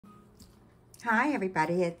Hi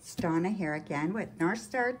everybody, it's Donna here again with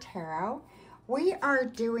Northstar Tarot. We are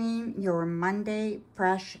doing your Monday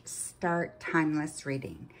Fresh Start Timeless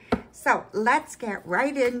reading. So let's get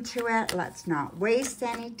right into it. Let's not waste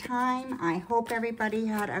any time. I hope everybody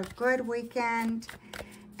had a good weekend.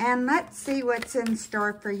 And let's see what's in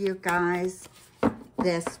store for you guys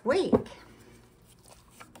this week.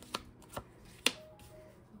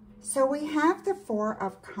 So we have the Four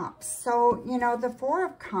of Cups. So, you know, the Four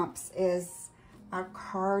of Cups is a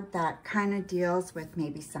card that kind of deals with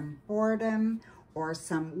maybe some boredom or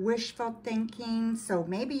some wishful thinking. So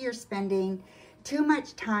maybe you're spending too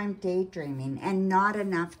much time daydreaming and not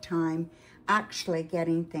enough time actually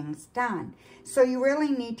getting things done. So you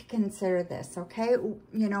really need to consider this, okay?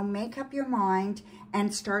 You know, make up your mind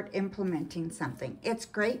and start implementing something. It's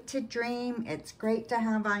great to dream, it's great to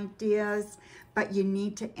have ideas, but you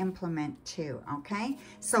need to implement too, okay?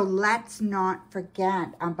 So let's not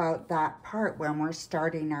forget about that part when we're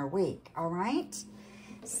starting our week, all right?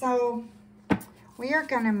 So we are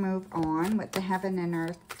gonna move on with the Heaven and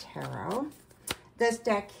Earth Tarot. This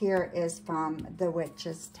deck here is from the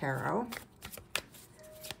Witch's Tarot.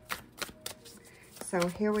 So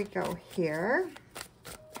here we go here.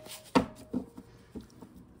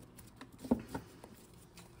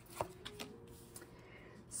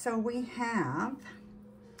 So we have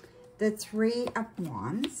the Three of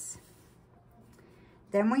Wands.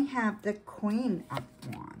 Then we have the Queen of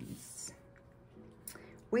Wands.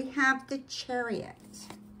 We have the Chariot.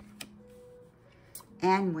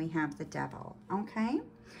 And we have the Devil, okay?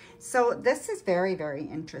 So this is very, very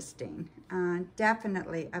interesting.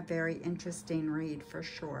 Definitely a very interesting read for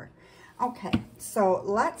sure. Okay, so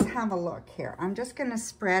let's have a look here. I'm just going to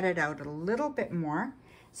spread it out a little bit more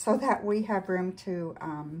so that we have room to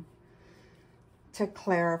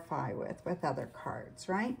clarify with other cards,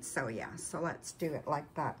 right? So yeah, so let's do it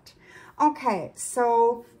like that. Okay,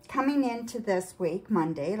 so coming into this week,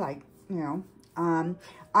 Monday, like, you know,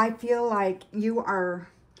 I feel like you are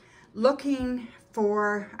looking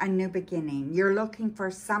for a new beginning. You're looking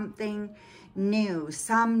for something new,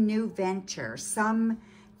 some new venture,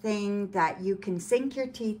 something that you can sink your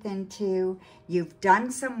teeth into. You've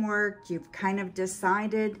done some work, you've kind of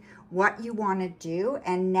decided what you want to do,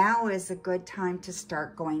 and now is a good time to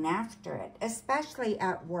start going after it, especially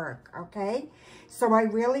at work, okay? So I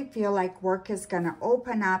really feel like work is going to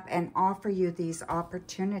open up and offer you these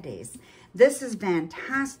opportunities. This is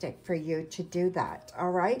fantastic for you to do that,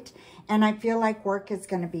 all right? And I feel like work is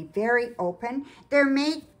going to be very open. There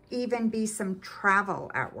may even be some travel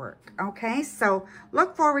at work, okay? So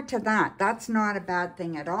look forward to that. That's not a bad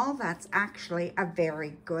thing at all. That's actually a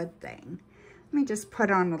very good thing. Let me just put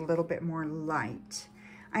on a little bit more light.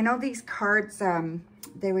 I know these cards,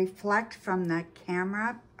 they reflect from the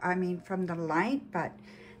camera, from the light, but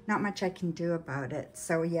not much I can do about it.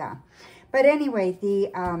 So yeah. But anyway,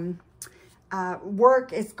 the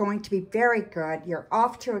work is going to be very good. You're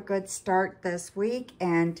off to a good start this week,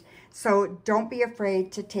 and so don't be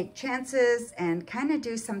afraid to take chances and kind of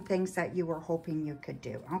do some things that you were hoping you could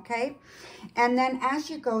do, okay? And then as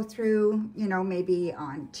you go through, you know, maybe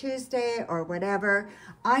on Tuesday or whatever,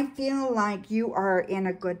 I feel like you are in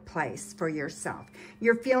a good place for yourself.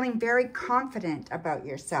 You're feeling very confident about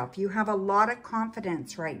yourself. You have a lot of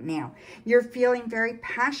confidence right now. You're feeling very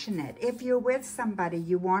passionate. If you're with somebody,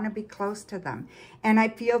 you want to be close to them. And I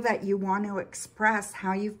feel that you want to express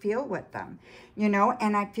how you feel with them, you know,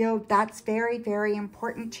 and I feel that's very, very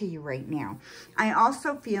important to you right now. I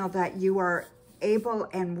also feel that you are able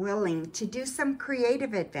and willing to do some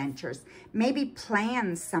creative adventures, maybe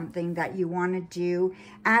plan something that you want to do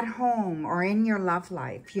at home or in your love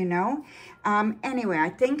life, you know. Anyway, I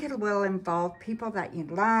think it will involve people that you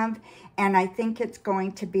love, and I think it's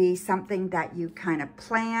going to be something that you kind of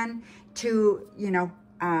plan to, you know,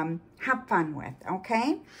 have fun with,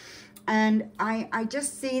 okay? And I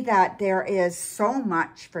just see that there is so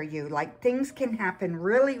much for you. Like, things can happen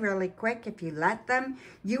really, really quick if you let them.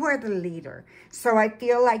 You are the leader. So I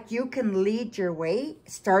feel like you can lead your way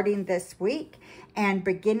starting this week and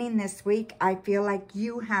beginning this week. I feel like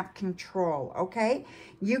you have control, okay?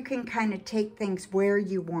 You can kind of take things where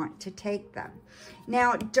you want to take them.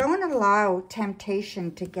 Now, don't allow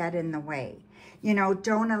temptation to get in the way. You know,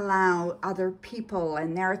 don't allow other people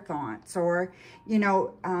and their thoughts or, you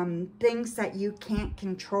know, things that you can't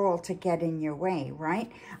control to get in your way,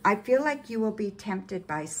 right? I feel like you will be tempted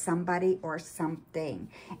by somebody or something,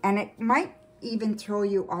 and it might even throw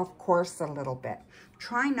you off course a little bit.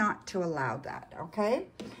 Try not to allow that, okay?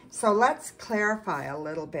 So let's clarify a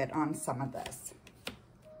little bit on some of this.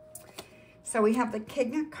 So we have the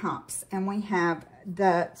King of Cups and we have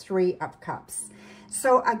the Three of Cups.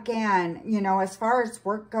 So again, you know, as far as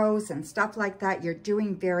work goes and stuff like that, you're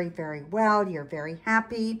doing very, very well. You're very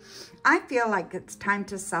happy. I feel like it's time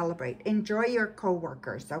to celebrate. Enjoy your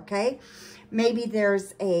coworkers, okay? Maybe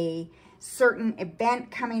there's a certain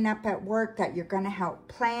event coming up at work that you're going to help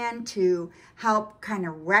plan to help kind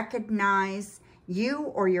of recognize you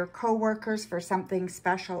or your coworkers for something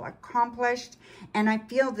special accomplished. And I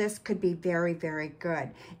feel this could be very, very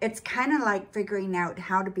good. It's kind of like figuring out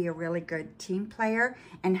how to be a really good team player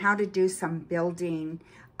and how to do some building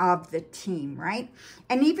of the team, right?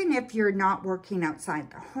 And even if you're not working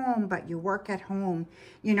outside the home, but you work at home,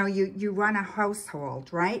 you know, you run a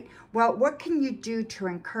household, right? Well, what can you do to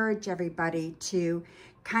encourage everybody to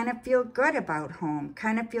kind of feel good about home,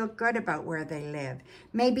 kind of feel good about where they live?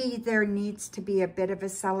 Maybe there needs to be a bit of a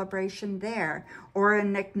celebration there or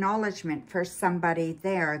an acknowledgement for somebody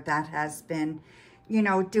there that has been, you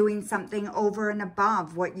know, doing something over and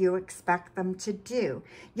above what you expect them to do.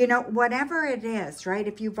 You know, whatever it is, right?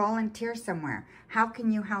 If you volunteer somewhere, how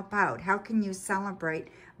can you help out? How can you celebrate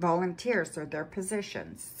volunteers or their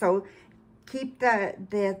positions? So keep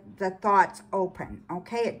the thoughts open,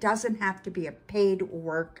 okay? It doesn't have to be a paid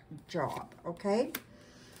work job, okay?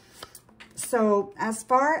 So as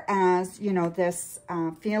far as, you know, this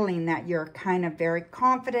feeling that you're kind of very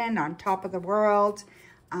confident, on top of the world,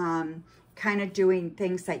 kind of doing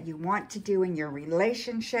things that you want to do in your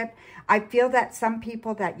relationship, I feel that some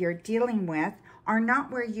people that you're dealing with are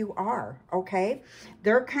not where you are, okay?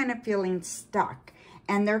 They're kind of feeling stuck.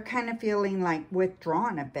 And they're kind of feeling like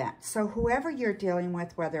withdrawn a bit. So whoever you're dealing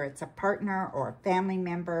with, whether it's a partner or a family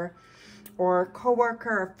member or a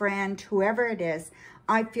coworker, a friend, whoever it is,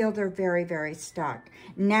 I feel they're very, very stuck.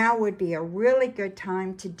 Now would be a really good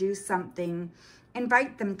time to do something,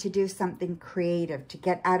 invite them to do something creative to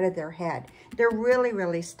get out of their head. They're really,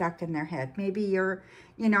 really stuck in their head. Maybe you're,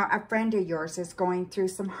 you know, a friend of yours is going through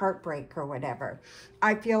some heartbreak or whatever.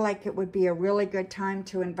 I feel like it would be a really good time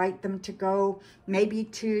to invite them to go, maybe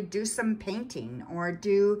to do some painting or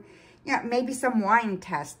do, yeah, maybe some wine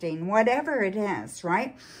testing, whatever it is,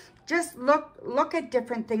 right? Just look at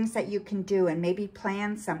different things that you can do and maybe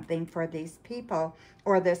plan something for these people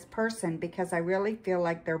or this person, because I really feel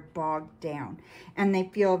like they're bogged down and they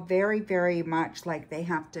feel very, very much like they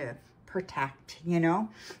have to protect, you know,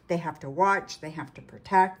 they have to watch, they have to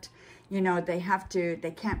protect, you know, they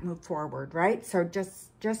can't move forward, right? So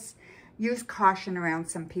just use caution around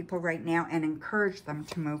some people right now and encourage them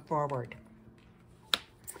to move forward.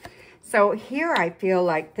 So here I feel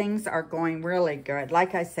like things are going really good.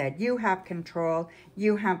 Like I said, you have control,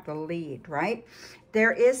 you have the lead, right?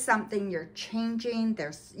 There is something you're changing,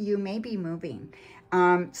 you may be moving.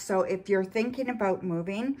 So if you're thinking about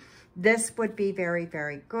moving, this would be very,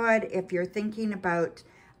 very good. If you're thinking about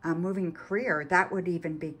moving career, that would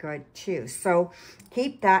even be good too. So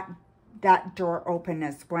keep that door open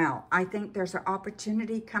as well. I think there's an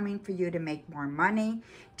opportunity coming for you to make more money,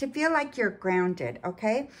 to feel like you're grounded,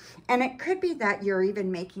 okay? And it could be that you're even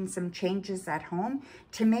making some changes at home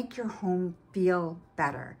to make your home feel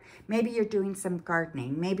better. Maybe you're doing some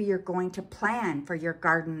gardening. Maybe you're going to plan for your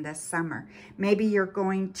garden this summer. Maybe you're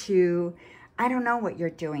going to, I don't know what you're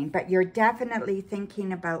doing, but you're definitely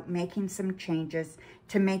thinking about making some changes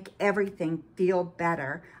to make everything feel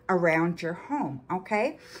better around your home,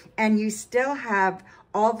 okay? And you still have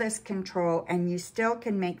all this control and you still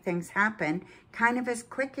can make things happen kind of as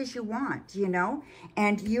quick as you want, you know?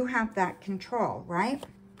 And you have that control, right?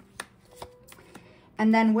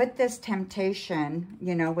 And then with this temptation,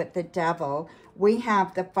 you know, with the devil, we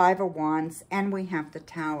have the Five of Wands and we have the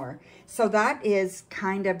Tower. So that is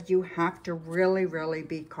kind of, you have to really, really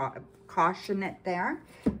be cautionate there.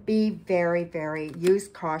 Be very, very, use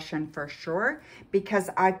caution for sure. Because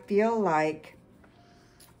I feel like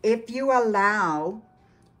if you allow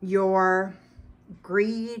your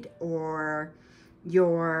greed or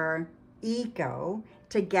your ego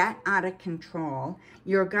to get out of control,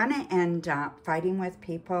 you're going to end up fighting with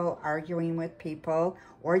people, arguing with people,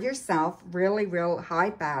 or yourself, really, real high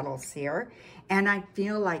battles here. And I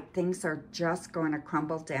feel like things are just going to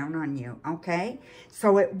crumble down on you, okay?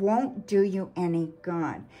 So it won't do you any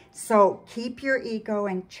good. So keep your ego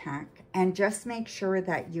in check and just make sure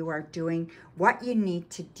that you are doing what you need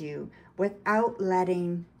to do without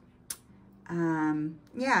letting,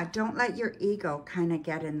 don't let your ego kind of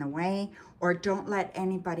get in the way, or don't let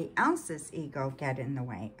anybody else's ego get in the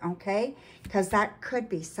way, okay? Because that could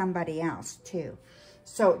be somebody else too.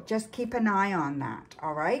 So just keep an eye on that,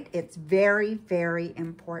 all right? It's very, very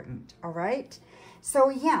important, all right? So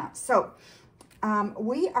yeah, so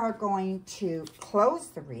we are going to close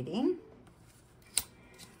the reading.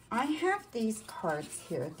 I have these cards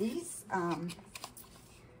here. These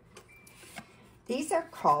These are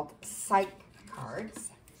called psych cards.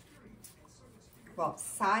 Well,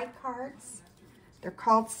 side cards. They're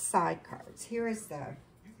called side cards. Here is the,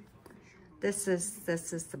 this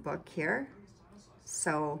is the book here.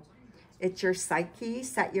 So it's your psyche,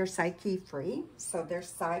 set your psyche free. So they're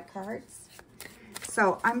side cards.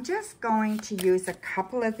 So I'm just going to use a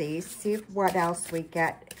couple of these, see what else we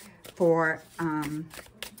get for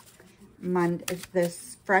Monday,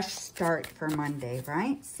 this fresh start for Monday,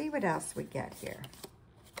 right? See what else we get here.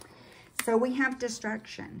 So we have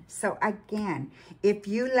destruction. So again, if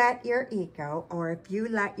you let your ego or if you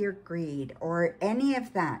let your greed or any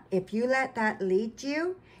of that, if you let that lead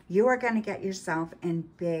you, you are going to get yourself in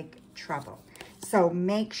big trouble. So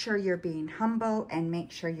make sure you're being humble and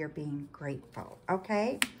make sure you're being grateful,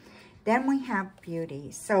 okay? Then we have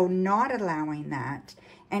beauty. So not allowing that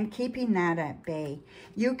and keeping that at bay.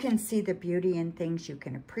 You can see the beauty in things. You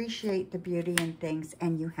can appreciate the beauty in things,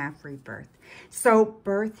 and you have rebirth. So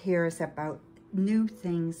birth here is about new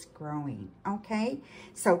things growing, okay?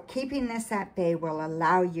 So keeping this at bay will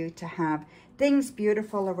allow you to have things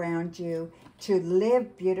beautiful around you, to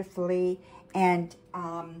live beautifully, and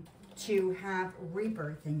to have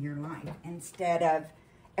rebirth in your life instead of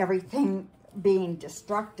everything being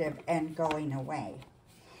destructive and going away.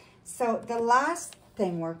 So the last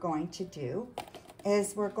thing we're going to do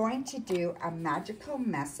is we're going to do a magical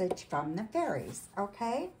message from the fairies,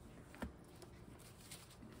 okay?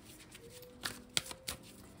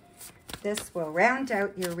 This will round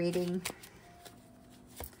out your reading.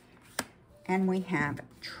 And we have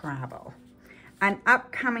travel. An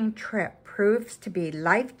upcoming trip proves to be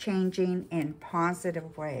life-changing in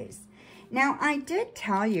positive ways. Now, I did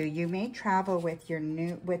tell you, you may travel with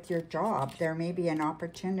your job. There may be an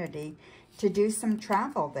opportunity to do some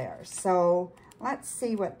travel there. So let's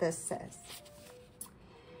see what this says.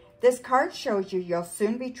 This card shows you'll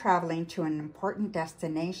soon be traveling to an important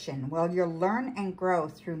destination where you'll learn and grow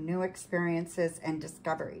through new experiences and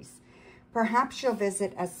discoveries. Perhaps you'll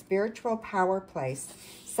visit a spiritual power place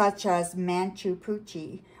such as Machu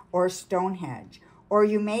Picchu or Stonehenge, or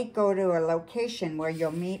you may go to a location where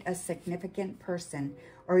you'll meet a significant person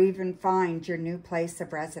or even find your new place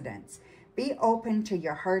of residence. Be open to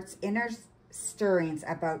your heart's inner stirrings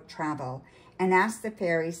about travel and ask the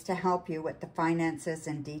fairies to help you with the finances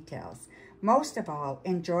and details. Most of all,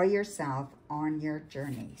 enjoy yourself on your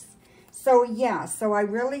journeys. So yeah, so I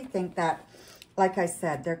really think that, like I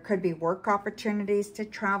said, there could be work opportunities to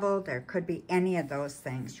travel. There could be any of those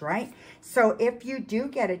things, right? So if you do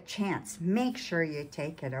get a chance, make sure you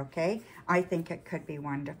take it, okay? I think it could be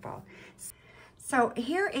wonderful. So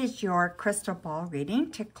here is your crystal ball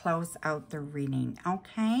reading to close out the reading,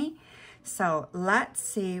 okay? So let's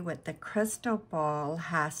see what the crystal ball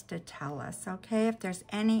has to tell us, okay? If there's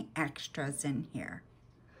any extras in here.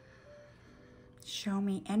 Show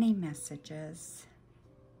me any messages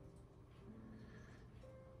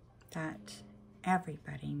that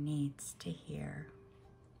everybody needs to hear.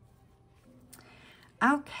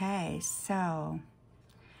 Okay, so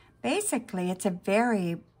basically it's a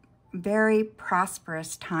very, very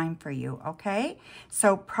prosperous time for you, okay?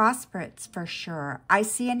 So prosperous for sure. I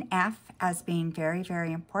see an F as being very,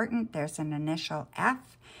 very important. There's an initial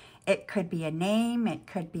F. It could be a name, it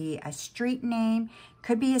could be a street name,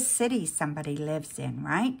 could be a city somebody lives in,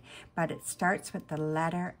 right? But it starts with the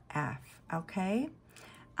letter F, okay?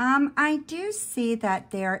 I do see that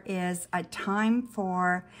there is a time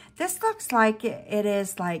for, this looks like it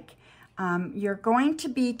is like you're going to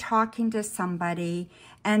be talking to somebody,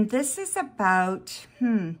 and this is about,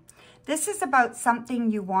 this is about something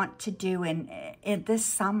you want to do in this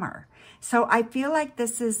summer. So I feel like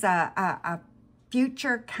this is a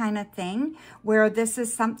future kind of thing where this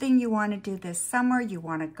is something you want to do this summer. You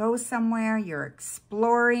want to go somewhere, you're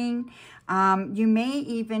exploring. You may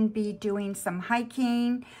even be doing some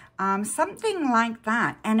hiking, something like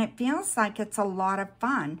that. And it feels like it's a lot of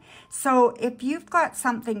fun. So if you've got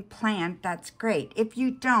something planned, that's great. If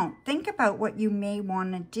you don't, think about what you may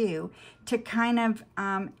want to do to kind of,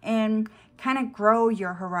 grow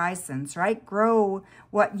your horizons, right? Grow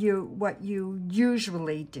what you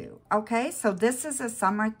usually do, okay? So this is a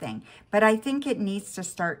summer thing, but I think it needs to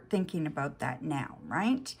start thinking about that now,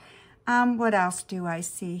 right? What else do I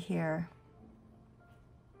see here?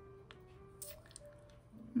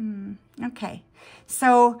 Okay,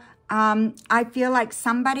 so I feel like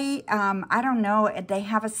somebody, I don't know, they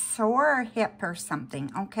have a sore hip or something,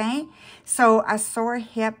 okay? So a sore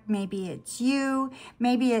hip, maybe it's you,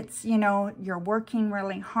 maybe it's, you know, you're working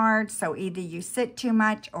really hard, so either you sit too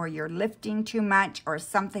much or you're lifting too much or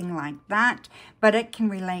something like that, but it can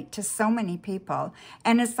relate to so many people.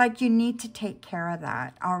 And it's like you need to take care of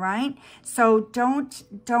that, all right? So don't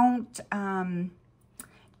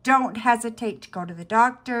hesitate to go to the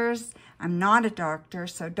doctors. I'm not a doctor,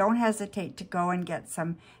 so don't hesitate to go and get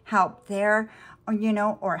some help there, or, you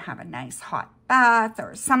know, or have a nice hot bath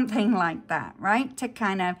or something like that, right? To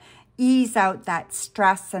kind of ease out that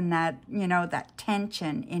stress and that, you know, that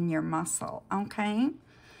tension in your muscle, okay?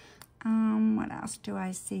 What else do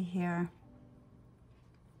I see here?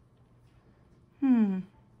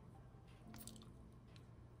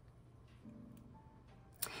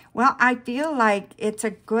 Well, I feel like it's a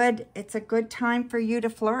good time for you to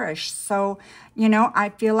flourish. So, you know, I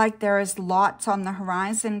feel like there is lots on the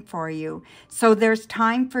horizon for you. So there's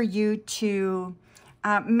time for you to,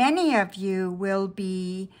 many of you will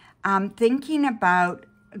be thinking about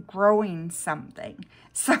growing something.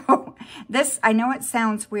 So this, I know it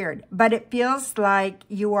sounds weird, but it feels like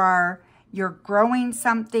you're growing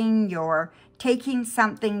something, you're taking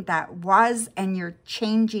something that was and you're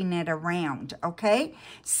changing it around, okay?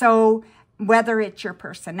 So whether it's your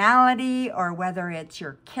personality or whether it's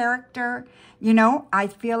your character, you know, I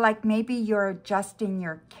feel like maybe you're adjusting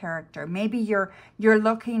your character. Maybe you're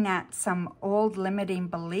looking at some old limiting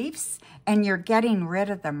beliefs and you're getting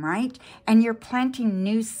rid of them, right? And you're planting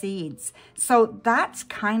new seeds. So that's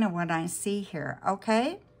kind of what I see here,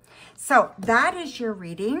 okay? So that is your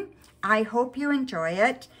reading. I hope you enjoy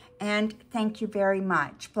it. And thank you very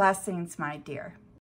much. Blessings, my dear.